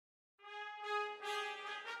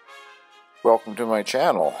Welcome to my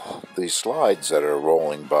channel. These slides that are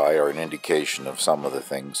rolling by are an indication of some of the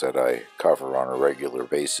things that I cover on a regular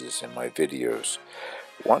basis in my videos.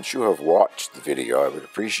 Once you have watched the video, I would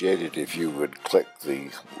appreciate it if you would click the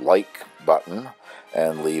like button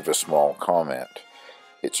and leave a small comment.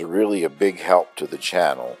 It's really a big help to the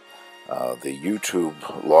channel. The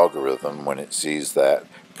YouTube logarithm, when it sees that,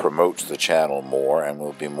 promotes the channel more and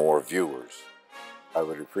will be more viewers. I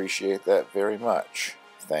would appreciate that very much.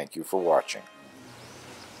 Thank you for watching.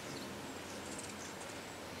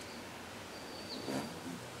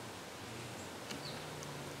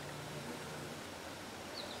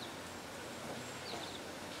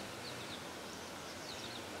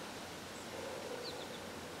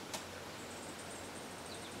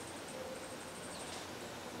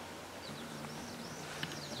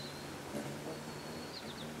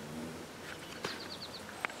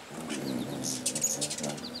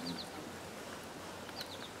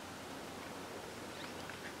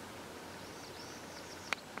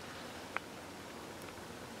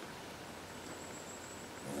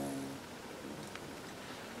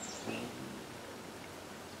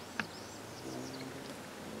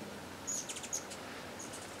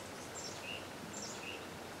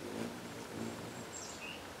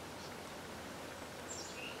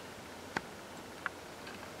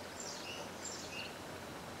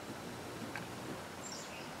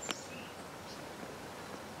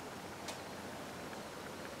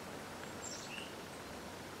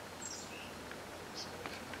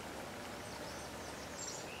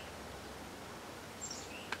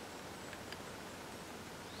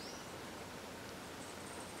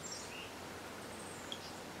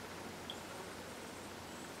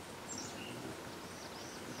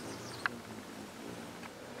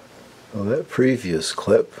 Well, that previous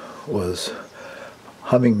clip was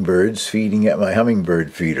hummingbirds feeding at my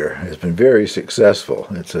hummingbird feeder. It's been very successful.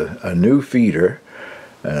 It's a new feeder,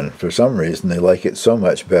 and for some reason they like it so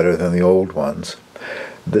much better than the old ones.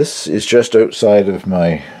 This is just outside of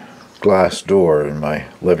my glass door in my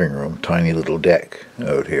living room, tiny little deck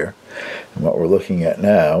out here. And what we're looking at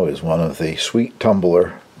now is one of the sweet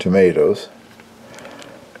tumbler tomatoes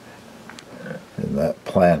in that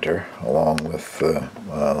planter, along with the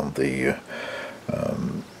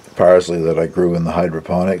parsley that I grew in the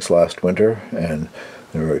hydroponics last winter, and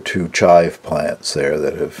there are two chive plants there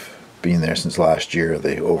that have been there since last year.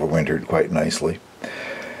 They overwintered quite nicely.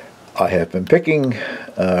 I have been picking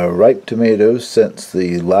ripe tomatoes since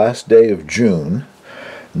the last day of June.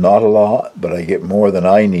 Not a lot, but I get more than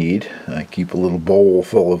I need. I keep a little bowl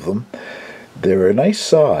full of them. They're a nice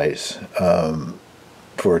size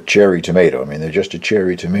for a cherry tomato. I mean, they're just a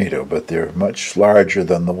cherry tomato, but they're much larger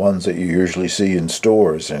than the ones that you usually see in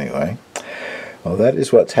stores anyway. Well, that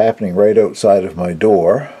is what's happening right outside of my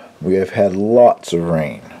door. We have had lots of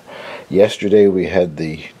rain. Yesterday we had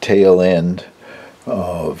the tail end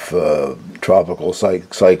of tropical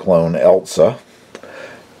cyclone Elsa.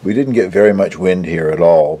 We didn't get very much wind here at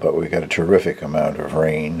all, but we got a terrific amount of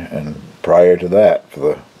rain, and prior to that, for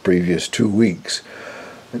the previous 2 weeks,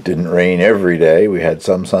 it didn't rain every day. We had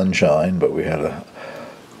some sunshine, but we had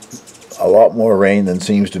a lot more rain than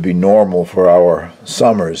seems to be normal for our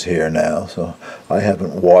summers here now. So I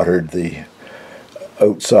haven't watered the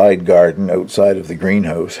outside garden, outside of the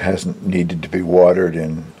greenhouse. Hasn't needed to be watered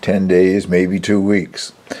in 10 days, maybe 2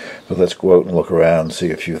 weeks. But let's go out and look around and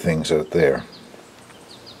see a few things out there.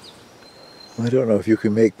 I don't know if you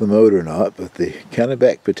can make them out or not, but the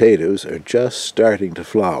Kennebec potatoes are just starting to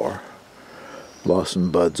flower. Blossom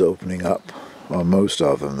buds opening up on most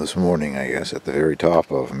of them this morning, I guess, at the very top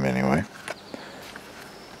of them anyway.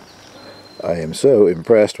 I am so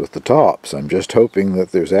impressed with the tops. I'm just hoping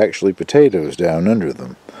that there's actually potatoes down under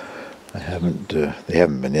them. They haven't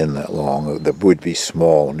been in that long. There would be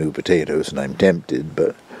small new potatoes, and I'm tempted,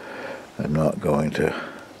 but I'm not going to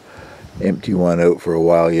empty one out for a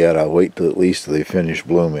while yet. I'll wait till at least they finish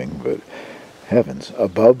blooming. But heavens,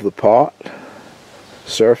 above the pot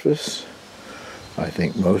surface, I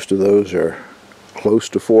think most of those are close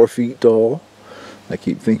to 4 feet tall. I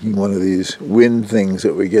keep thinking one of these wind things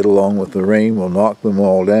that we get along with the rain will knock them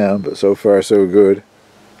all down, but so far so good.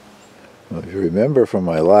 Well, if you remember from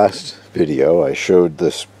my last video, I showed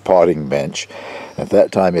this potting bench. At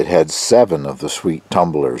that time it had 7 of the sweet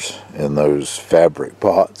tumblers in those fabric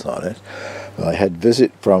pots on it. Well, I had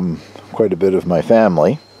visit from quite a bit of my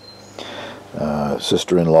family,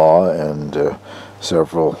 sister-in-law and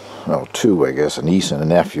several, well, 2 I guess, a niece and a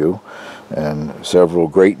nephew, and several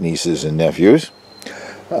great nieces and nephews.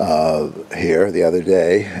 here the other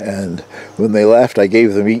day, and when they left I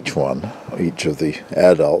gave them each one. Each of the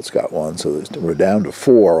adults got one, so we're down to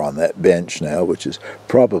 4 on that bench now, which is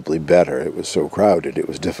probably better. It was so crowded it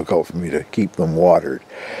was difficult for me to keep them watered.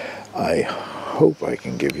 I hope I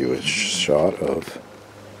can give you a shot of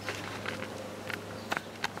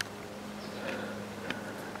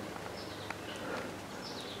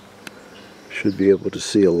should be able to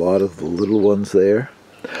see a lot of the little ones there.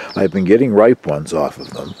 I've been getting ripe ones off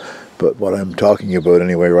of them, but what I'm talking about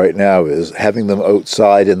anyway right now is having them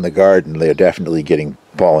outside in the garden. They're definitely getting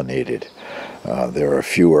pollinated. There are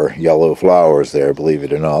fewer yellow flowers there, believe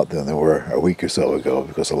it or not, than there were a week or so ago,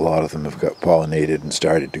 because a lot of them have got pollinated and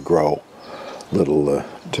started to grow little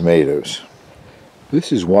tomatoes.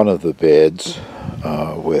 This is one of the beds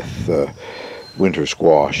with winter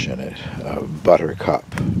squash in it, buttercup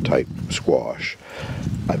type squash.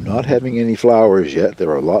 I'm not having any flowers yet.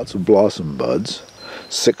 There are lots of blossom buds.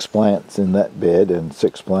 6 plants in that bed and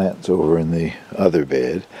 6 plants over in the other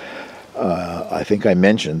bed. I think I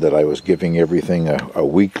mentioned that I was giving everything a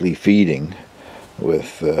weekly feeding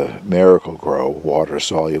with Miracle-Gro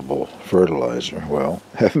water-soluble fertilizer. Well,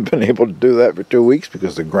 haven't been able to do that for 2 weeks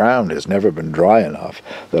because the ground has never been dry enough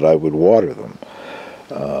that I would water them.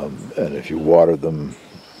 And if you water them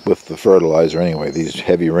with the fertilizer anyway, these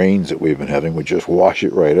heavy rains that we've been having would just wash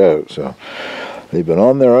it right out. So they've been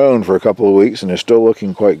on their own for a couple of weeks and they're still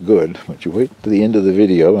looking quite good. But you wait to the end of the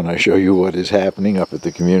video and I show you what is happening up at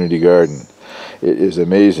the community garden. It is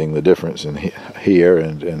amazing the difference in here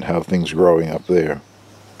and how things are growing up there.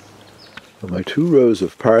 Well, my 2 rows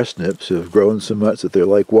of parsnips have grown so much that they're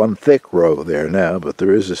like one thick row there now, but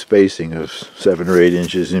there is a spacing of 7 or 8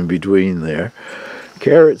 inches in between there.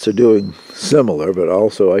 Carrots are doing similar, but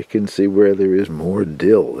also I can see where there is more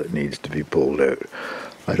dill that needs to be pulled out.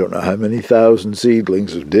 I don't know how many thousand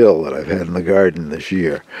seedlings of dill that I've had in the garden this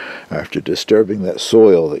year. After disturbing that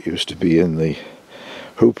soil that used to be in the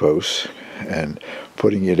hoop house and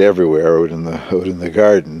putting it everywhere out in the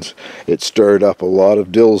gardens, it stirred up a lot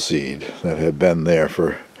of dill seed that had been there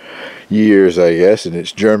for years, I guess, and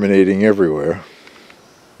it's germinating everywhere.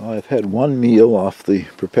 Well, I've had 1 meal off the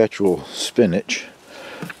perpetual spinach,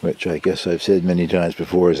 which I guess I've said many times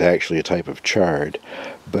before is actually a type of chard,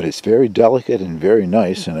 but it's very delicate and very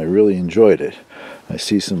nice, and I really enjoyed it. I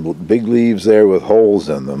see some big leaves there with holes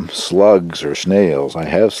in them, slugs or snails. I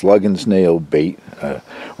have slug and snail bait,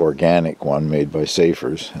 organic one made by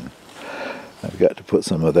Safers. And I've got to put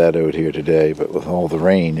some of that out here today, but with all the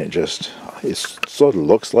rain, it sort of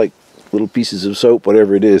looks like little pieces of soap,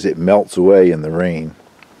 whatever it is, it melts away in the rain.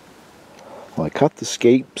 Well, I cut the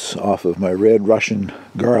scapes off of my red Russian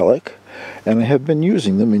garlic, and I have been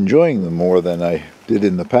using them, enjoying them more than I did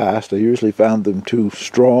in the past. I usually found them too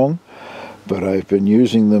strong, but I've been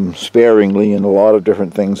using them sparingly in a lot of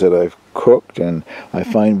different things that I've cooked, and I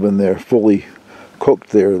find when they're fully cooked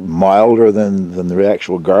they're milder than the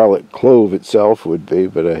actual garlic clove itself would be,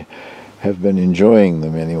 but I have been enjoying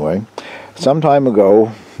them anyway. Some time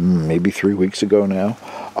ago, maybe 3 weeks ago now,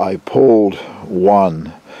 I pulled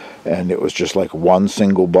one, and it was just like one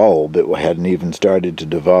single bulb. It hadn't even started to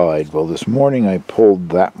divide. Well, this morning I pulled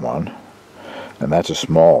that one, and that's a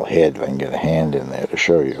small head. If I can get a hand in there to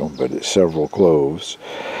show you, but it's several cloves.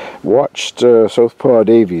 Watched Southpaw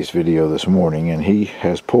Davies' video this morning, and he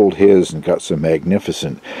has pulled his and got some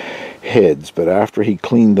magnificent heads, but after he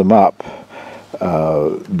cleaned them up,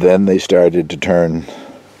 then they started to turn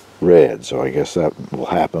red, so I guess that will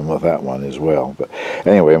happen with that one as well. But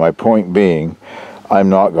anyway, my point being, I'm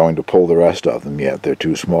not going to pull the rest of them yet. They're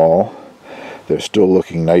too small. They're still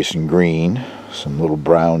looking nice and green. Some little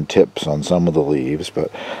brown tips on some of the leaves, but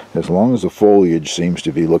as long as the foliage seems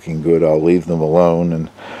to be looking good, I'll leave them alone, and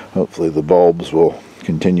hopefully the bulbs will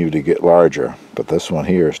continue to get larger. But this one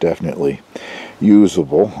here is definitely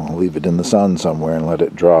usable. I'll leave it in the sun somewhere and let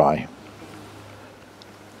it dry.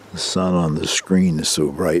 The sun on the screen is so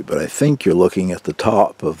bright, but I think you're looking at the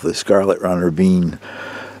top of the Scarlet Runner Bean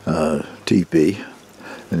teepee.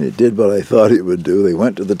 And it did what I thought it would do. They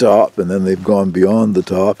went to the top, and then they've gone beyond the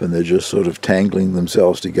top, and they're just sort of tangling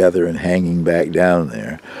themselves together and hanging back down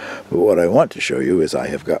there. But what I want to show you is I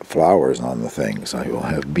have got flowers on the things. I will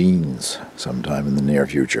have beans sometime in the near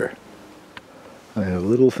future. I have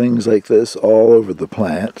little things like this all over the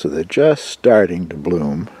plant, so they're just starting to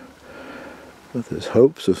bloom. But there's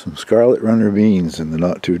hopes of some Scarlet Runner beans in the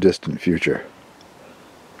not-too-distant future.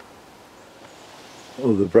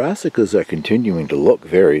 Well, the brassicas are continuing to look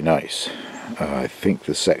very nice. I think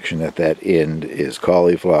the section at that end is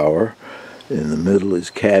cauliflower, in the middle is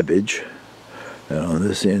cabbage, and on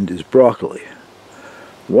this end is broccoli.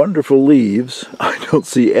 Wonderful leaves. I don't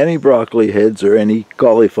see any broccoli heads or any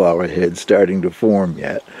cauliflower heads starting to form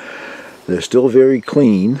yet. They're still very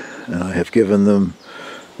clean, and I have given them,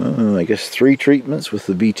 I guess, 3 treatments with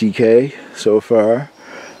the BTK so far.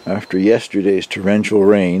 After yesterday's torrential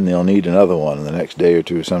rain, they'll need another one in the next day or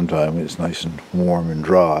two sometime when it's nice and warm and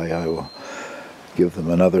dry. I will give them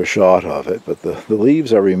another shot of it, but the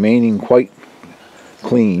leaves are remaining quite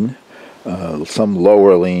clean. Some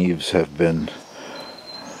lower leaves have been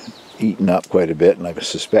eaten up quite a bit, and I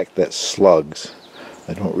suspect that's slugs.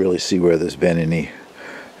 I don't really see where there's been any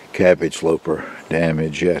cabbage loper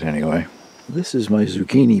damage yet anyway. This is my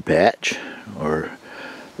zucchini patch, or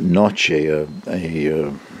noce,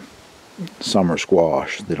 a summer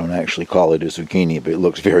squash. They don't actually call it a zucchini, but it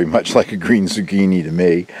looks very much like a green zucchini to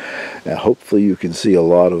me. Hopefully you can see a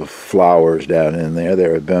lot of flowers down in there.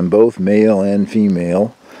 There have been both male and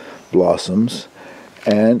female blossoms,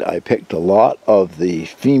 and I picked a lot of the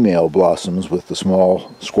female blossoms with the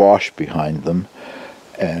small squash behind them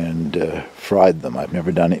and fried them. I've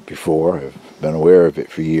never done it before. I've been aware of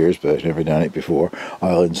it for years, but I've never done it before.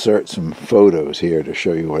 I'll insert some photos here to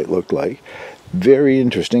show you what it looked like. Very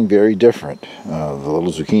interesting, very different. The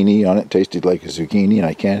little zucchini on it tasted like a zucchini, and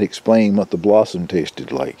I can't explain what the blossom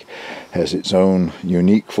tasted like. Has its own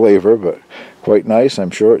unique flavor, but quite nice.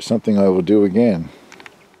 I'm sure it's something I will do again.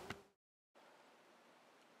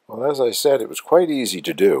 Well, as I said, it was quite easy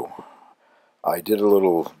to do. I did a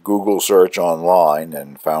little Google search online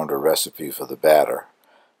and found a recipe for the batter,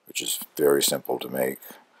 which is very simple to make.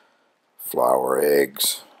 Flour,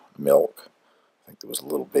 eggs, milk. I think there was a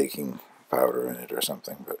little baking powder in it or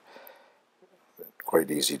something, but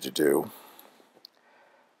quite easy to do.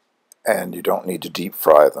 And you don't need to deep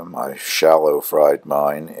fry them. I shallow fried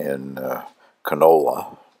mine in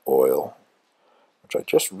canola oil, which I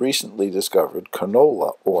just recently discovered.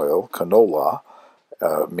 Canola oil, canola,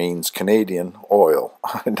 means Canadian oil.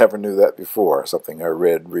 I never knew that before, something I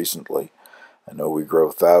read recently. I know we grow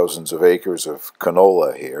thousands of acres of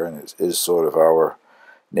canola here, and it is sort of our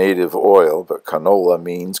native oil, but canola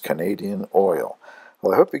means Canadian oil.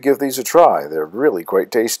 Well, I hope you give these a try. They're really quite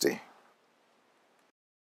tasty.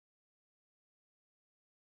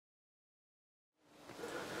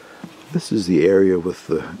 This is the area with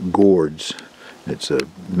the gourds. It's a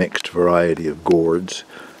mixed variety of gourds,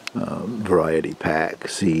 variety pack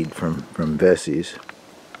seed from Vessey's.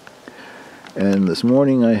 And this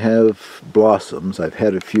morning I have blossoms. I've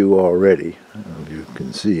had a few already. I don't know if you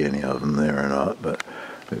can see any of them there or not, but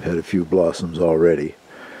I've had a few blossoms already.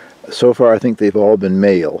 So far I think they've all been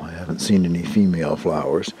male. I haven't seen any female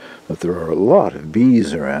flowers, but there are a lot of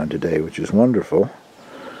bees around today, which is wonderful.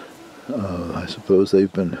 I suppose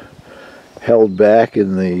they've been held back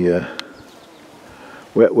in the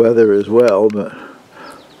wet weather as well, but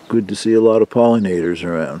good to see a lot of pollinators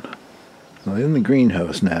around. I'm in the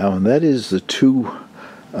greenhouse now, and that is the 2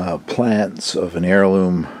 plants of an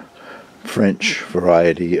heirloom French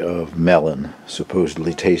variety of melon.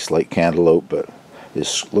 Supposedly tastes like cantaloupe, but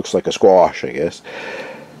this looks like a squash, I guess.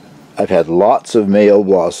 I've had lots of male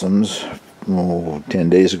blossoms. 10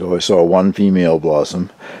 days ago I saw 1 female blossom.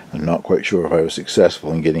 I'm not quite sure if I was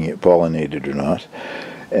successful in getting it pollinated or not.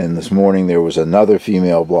 And this morning there was another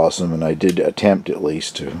female blossom, and I did attempt at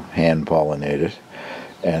least to hand pollinate it.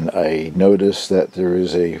 And I noticed that there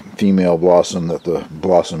is a female blossom that the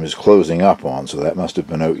blossom is closing up on, so that must have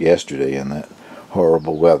been out yesterday in that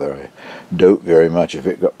horrible weather. I doubt very much if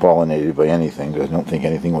it got pollinated by anything, because I don't think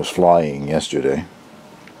anything was flying yesterday.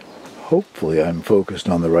 Hopefully I'm focused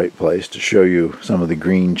on the right place to show you some of the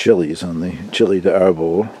green chilies on the chili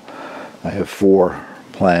d'arbol. I have 4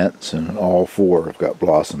 plants, and all 4 have got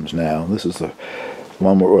blossoms now. This is the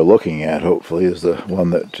one that we're looking at, hopefully, is the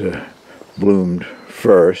one that bloomed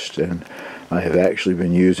first, and I have actually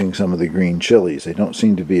been using some of the green chilies. They don't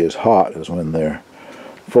seem to be as hot as when they're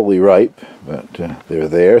fully ripe, but they're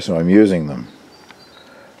there, so I'm using them.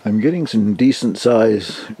 I'm getting some decent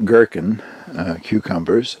size gherkin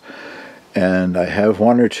cucumbers, and I have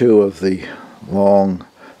 1 or 2 of the long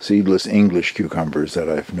seedless English cucumbers that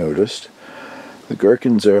I've noticed. The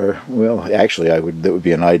gherkins are, well, actually that would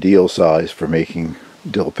be an ideal size for making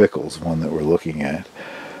dill pickles, one that we're looking at.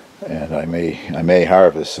 And I may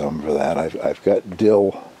harvest some for that. I've got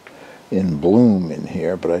dill in bloom in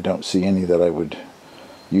here, but I don't see any that I would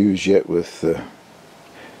use yet with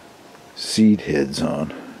seed heads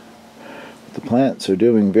on. The plants are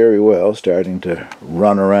doing very well, starting to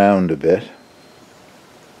run around a bit.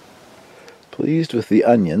 Pleased with the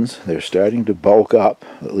onions. They're starting to bulk up,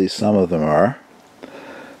 at least some of them are.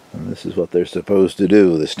 And this is what they're supposed to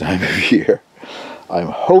do this time of year. I'm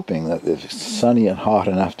hoping that it's sunny and hot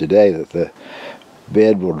enough today that the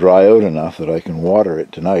bed will dry out enough that I can water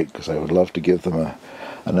it tonight, because I would love to give them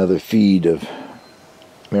another feed of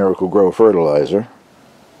Miracle-Gro fertilizer.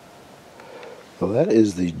 Well, that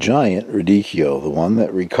is the giant radicchio, the one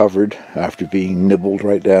that recovered after being nibbled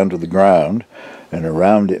right down to the ground. And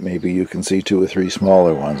around it maybe you can see 2 or 3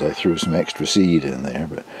 smaller ones. I threw some extra seed in there,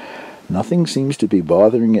 but nothing seems to be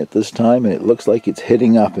bothering it this time, and it looks like it's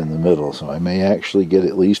hitting up in the middle, so I may actually get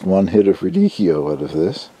at least 1 hit of radicchio out of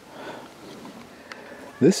this.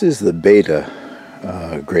 This is the beta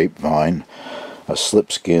grapevine, a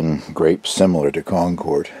slipskin grape similar to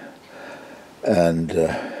Concord. And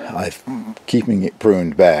I'm keeping it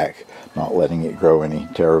pruned back, not letting it grow any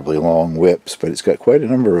terribly long whips, but it's got quite a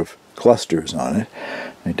number of clusters on it.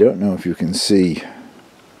 I don't know if you can see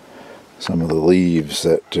some of the leaves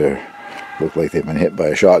that look like they've been hit by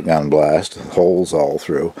a shotgun blast, holes all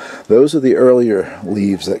through. Those are the earlier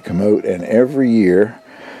leaves that come out, and every year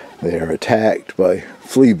they are attacked by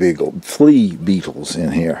flea beetles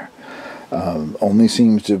in here. Only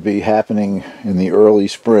seems to be happening in the early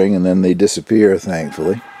spring, and then they disappear,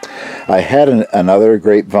 thankfully. I had another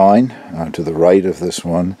grapevine to the right of this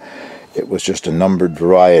one. It was just a numbered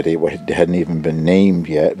variety. It hadn't even been named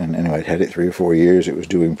yet, and anyway, I'd had it 3 or 4 years. It was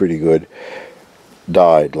doing pretty good.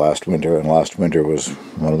 Died last winter, and last winter was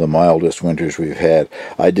one of the mildest winters we've had.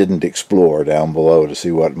 I didn't explore down below to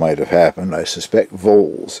see what might have happened. I suspect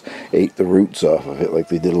voles ate the roots off of it like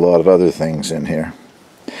they did a lot of other things in here.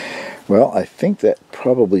 Well, I think that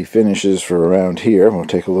probably finishes for around here. We'll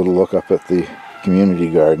take a little look up at the community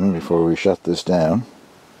garden before we shut this down.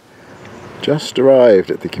 Just arrived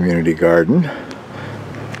at the community garden.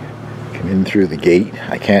 Come in through the gate.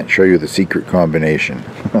 I can't show you the secret combination.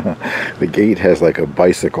 The gate has like a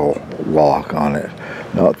bicycle lock on it.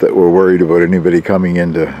 Not that we're worried about anybody coming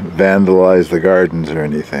in to vandalize the gardens or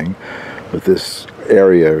anything, but this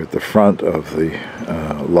area at the front of the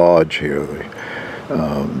lodge here,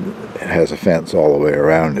 it has a fence all the way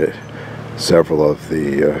around it. Several of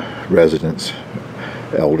the residents,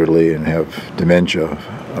 elderly and have dementia,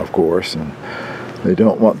 of course, and they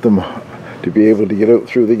don't want them to be able to get out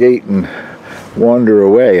through the gate and wander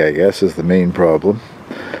away, I guess, is the main problem.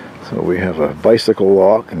 So we have a bicycle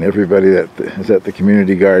lock, and everybody that is at the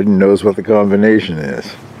community garden knows what the combination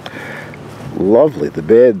is. Lovely. The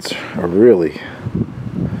beds are really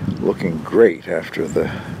looking great after the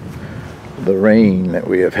rain that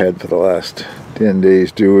we have had for the last 10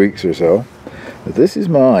 days, 2 weeks or so. But this is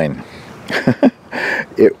mine.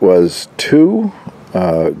 It was 2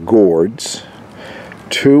 gourds,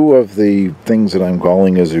 2 of the things that I'm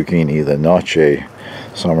calling a zucchini, the noche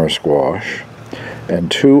summer squash, and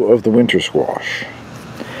 2 of the winter squash.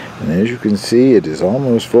 And as you can see, it is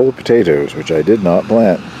almost full of potatoes, which I did not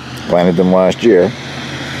plant. Planted them last year.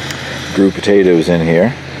 Grew potatoes in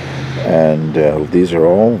here. And these are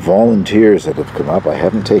all volunteers that have come up. I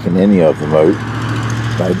haven't taken any of them out.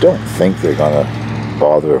 I don't think they're going to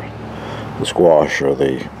bother the squash or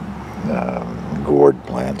the gourd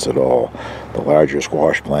plants at all. The larger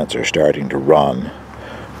squash plants are starting to run,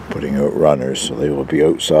 putting out runners, so they will be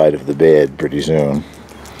outside of the bed pretty soon.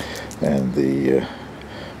 And the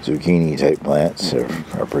zucchini type plants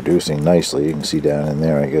are producing nicely. You can see down in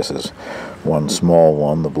there, I guess, is one small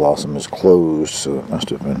one. The blossom is closed, so it must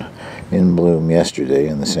have been in bloom yesterday,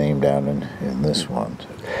 and the same down in this one.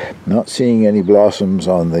 Not seeing any blossoms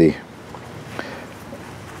on the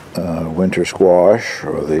winter squash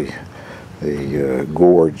or the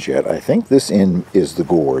gourds yet. I think this is the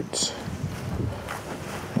gourds.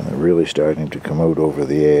 And they're really starting to come out over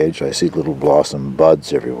the edge. I see little blossom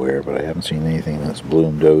buds everywhere, but I haven't seen anything that's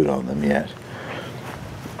bloomed out on them yet.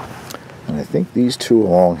 And I think these 2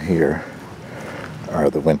 along here are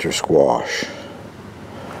the winter squash,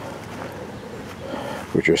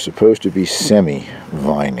 which are supposed to be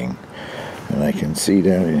semi-vining. And I can see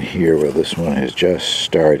down in here where this one has just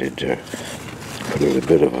started to put out a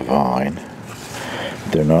bit of a vine.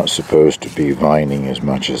 They're not supposed to be vining as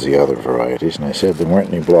much as the other varieties, and I said there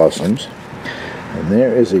weren't any blossoms. And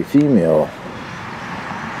there is a female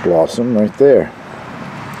blossom right there.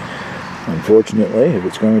 Unfortunately, if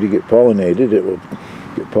it's going to get pollinated, it will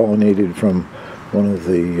get pollinated from one of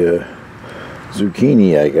the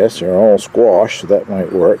zucchini, I guess. They're all squash, so that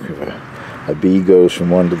might work if a bee goes from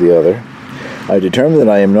one to the other. I determined that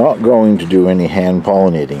I am not going to do any hand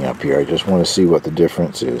pollinating up here. I just want to see what the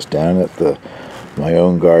difference is. Down at my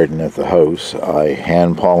own garden at the house, I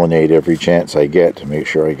hand pollinate every chance I get to make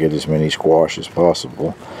sure I get as many squash as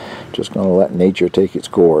possible. Just going to let nature take its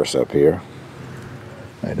course up here.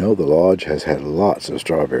 I know the lodge has had lots of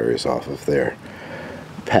strawberries off of their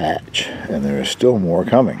patch, and there is still more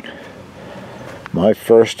coming. My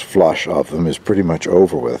first flush of them is pretty much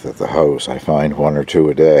over with at the house. I find 1 or 2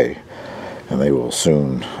 a day, and they will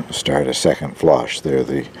soon start a second flush. They're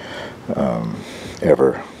the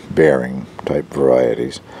ever-bearing type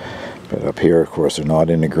varieties. But up here, of course, they're not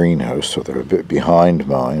in a greenhouse, so they're a bit behind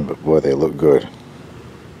mine, but boy, they look good.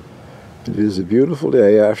 It is a beautiful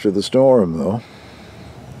day after the storm, though.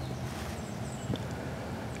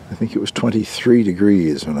 I think it was 23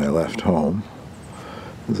 degrees when I left home.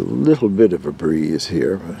 There's a little bit of a breeze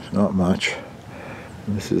here, but not much.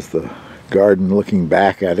 This is the garden looking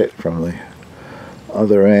back at it from the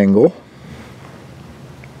other angle.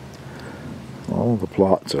 All the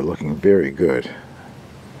plots are looking very good.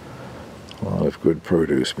 A lot of good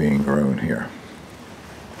produce being grown here.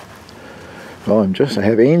 Well, I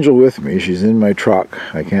have Angel with me. She's in my truck.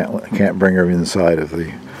 I can't bring her inside of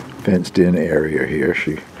the fenced-in area here.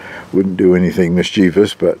 She wouldn't do anything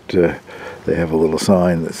mischievous, but they have a little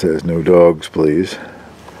sign that says "No dogs, please."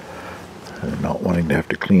 Not wanting to have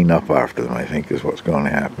to clean up after them, I think, is what's going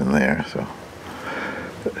to happen there. So,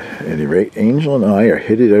 at any rate, Angel and I are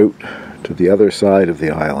headed out to the other side of the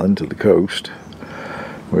island, to the coast,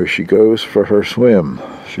 where she goes for her swim.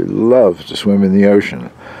 She loves to swim in the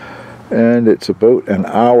ocean. And it's about an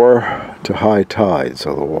hour to high tide,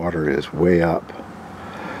 so the water is way up.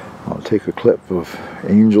 I'll take a clip of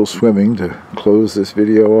Angel swimming to close this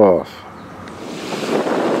video off.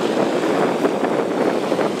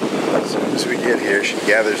 As soon as we get here, she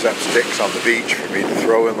gathers up sticks on the beach for me to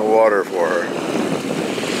throw in the water for her.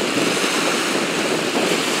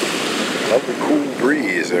 Lovely cool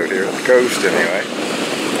breeze out here at the coast anyway.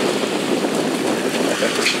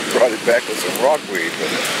 She brought it back with some rockweed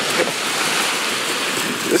with it.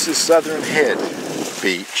 This is Southern Head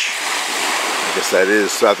Beach. I guess that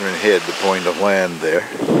is Southern Head, the point of land there.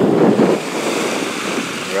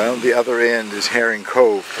 Around the other end is Herring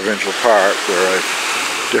Cove Provincial Park, where I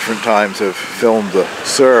different times have filmed the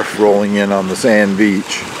surf rolling in on the sand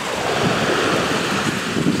beach.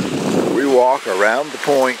 We walk around the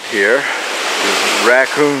point here to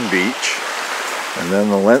Raccoon Beach, and then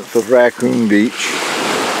the length of Raccoon Beach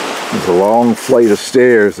is a long flight of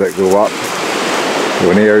stairs that go up to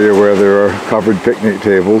an area where there are covered picnic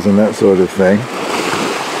tables and that sort of thing.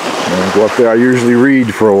 And I go up there. I usually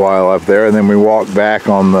read for a while up there, and then we walk back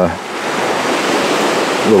on the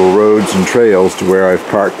little roads and trails to where I've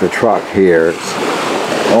parked the truck here. It's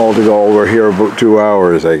all to all, we're here about 2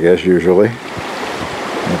 hours, I guess, usually.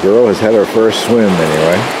 The girl has had her first swim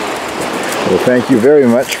anyway. Well, thank you very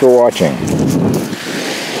much for watching.